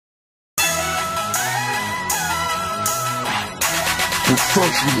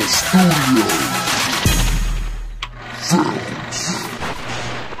Professional studio.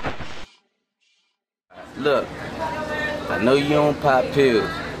 Look, I know you don't pop pills,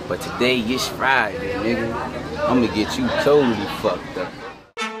 but today is Friday, nigga. I'ma get you totally fucked up.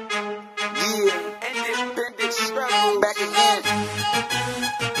 Yeah, Indenpendent struggle back again.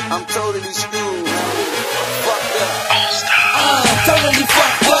 I'm totally screwed. Fucked up. Totally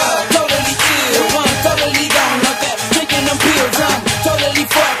fucked up, totally ill. I'm totally gone like that, drinking them pills. I'm totally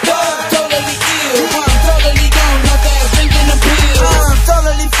fucked up, totally ill. I'm totally gone like that, drinking them pills. I'm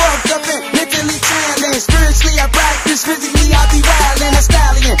totally fucked up and mentally trailing. Spiritually I practice, physically I be wildin'. A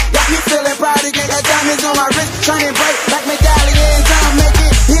stallion, got me feeling proud again. Got diamonds on my wrist, shining bright like medallions. I'm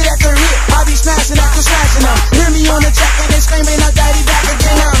making hit after hit, I be smashing after smashing them. Hear me on the track and they screaming out daddy back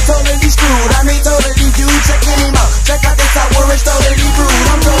again. I'm totally screwed, I mean totally dude. Checking him out, check out this out where it's totally brewed.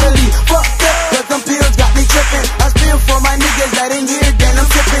 I'm totally fucked up, cause them pills got me tripping. I spill for my niggas that ain't here, then I'm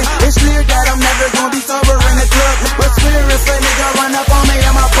tripping. It's clear that I'm never gonna be sober in the club, but swear if a nigga run up on me,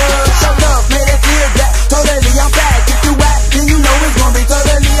 I'm a bug. So love, made it clear that totally I'm back. If you rap, then you know it's gonna be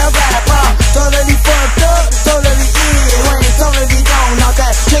totally a rap. I'm totally fucked up, totally ill. Ain't totally gone, not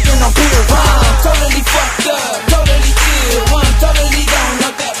that chicken on pills. I'm totally fucked up, totally ill. I'm totally gone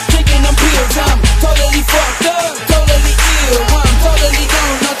like that, drinking them pills. I'm totally fucked up, totally ill. I'm totally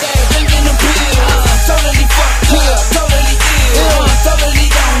gone like that, drinking them pills. I'm totally fucked up, totally ill. I'm totally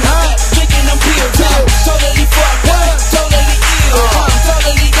gone like that, drinking them pills. I'm totally fucked up, totally ill. I'm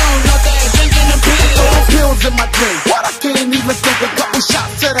totally gone like that, drinking them pills. Throwing pills in my drink. What I can't even think. A couple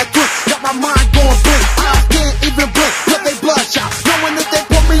shots to that twist. Got my mind going blink. I can't even blink. Cause they bloodshot. Knowing that they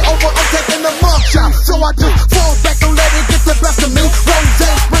put me over, I'm taking the mug shot. So I just fall back, don't let it get the best of me. Rose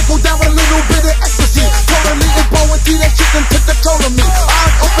sprinkle down with a little bit of ecstasy. Totally in poetry, that shit done took control of me.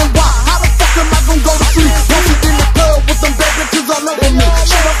 Eyes open wide. How the fuck am I gonna go to sleep? Posted in the club with them bad bitches all over me.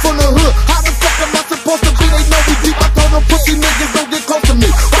 Shut up from the hood. How the fuck am I supposed to be? They know we deep. I told them pussy niggas don't get close to me.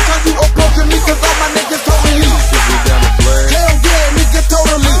 Why can't you approaching me? Cause all my niggas told me. Hell yeah, nigga,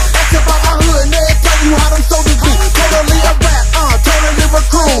 totally. Ask about my hood, and they'll tell you how them soldiers be. Totally a rap, totally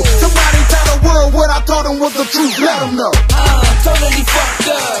recruit. Somebody tell the world what I told them was the truth. Let them know. I'm totally fucked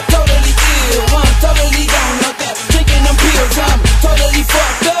up, totally ill. I'm totally gone like that, drinking them pills. I'm totally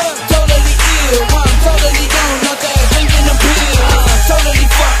fucked up, totally ill. I'm totally gone like that, drinking them pills. I'm totally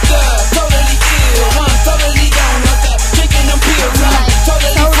fucked up, totally ill. I'm totally gone like that, drinking them pills. I'm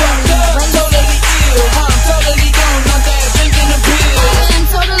totally fucked up, totally ill. I'm totally gone like that, drinking them pills. I am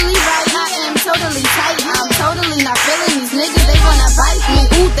totally right, I am totally tight. I'm totally not feeling these niggas, they wanna bite me.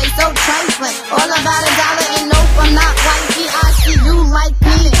 Ooh, they so trifling. All about a dollar and nope, I'm not wifey. I see you like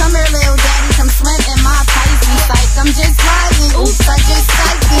me. Come here, little daddy, come swim in my Pisces psych. I'm just riding, oops, I just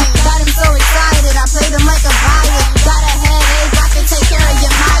psyched me. Got him so excited, I played him like a violin. Got a headache, I can take care of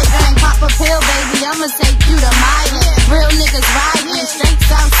your migraine. Pop a pill, baby, I'ma take you to Milan. Real niggas riding, straight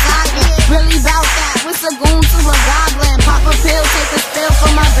south sliding. Really bout that, what's a goon to a goblin? Pop a pill, take a spill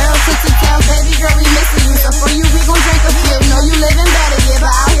for my girl to tell. Baby girl, we missing you, so for you we gon' drink a few. Know you living better, yeah,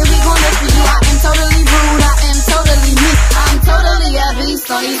 but out here we gon' live for you. I am totally rude, I am totally me. I'm totally a beast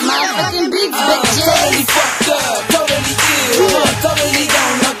on these motherfucking beats, bitches. Totally fucked up, totally ill. I'm totally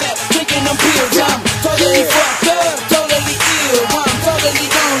gone like that, drinking them pills. I'm totally fucked up, totally ill. I'm totally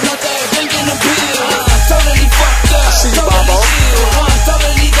gone like that, drinking them pills. I'm totally fucked up, totally ill. I'm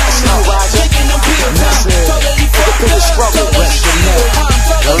totally gone like that, drinking them pills. I'm totally fucked up, totally ill. I'm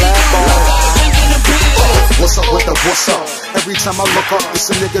totally gone like that, drinking them pills. What's up with the what's up? Every time I look up, it's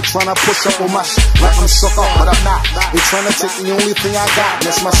a nigga tryna push up on my shit like I'm shook up, but I'm not. They tryna take the only thing I got, and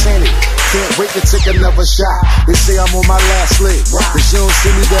that's my sanity. Can't wait to take another shot. They say I'm on my last leg, cause you don't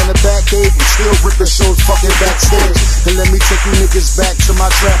see me down the back gate and still ripping shows fucking backstage. And let me take you niggas back to my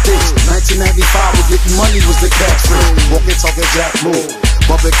trap days. 1995, we're getting money was the catchphrase. Walking, talking, jack move.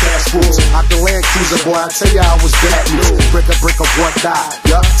 Bumping cash fools, out the Land Cruiser, boy, I tell ya I was bad news. Break a what die,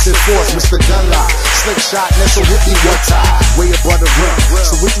 yeah, sit force, Mr. Gunlock. Slick shot, Ness will hit me one time, way above the rim.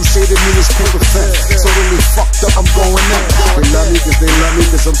 So what you say to me is paper thin. Totally fucked up, I'm going in. They love me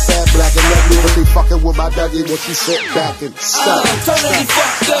cause I'm fat, black and ugly, but they fucking with my Dougie when she sit back and stuff. I'm totally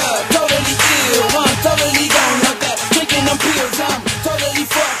fucked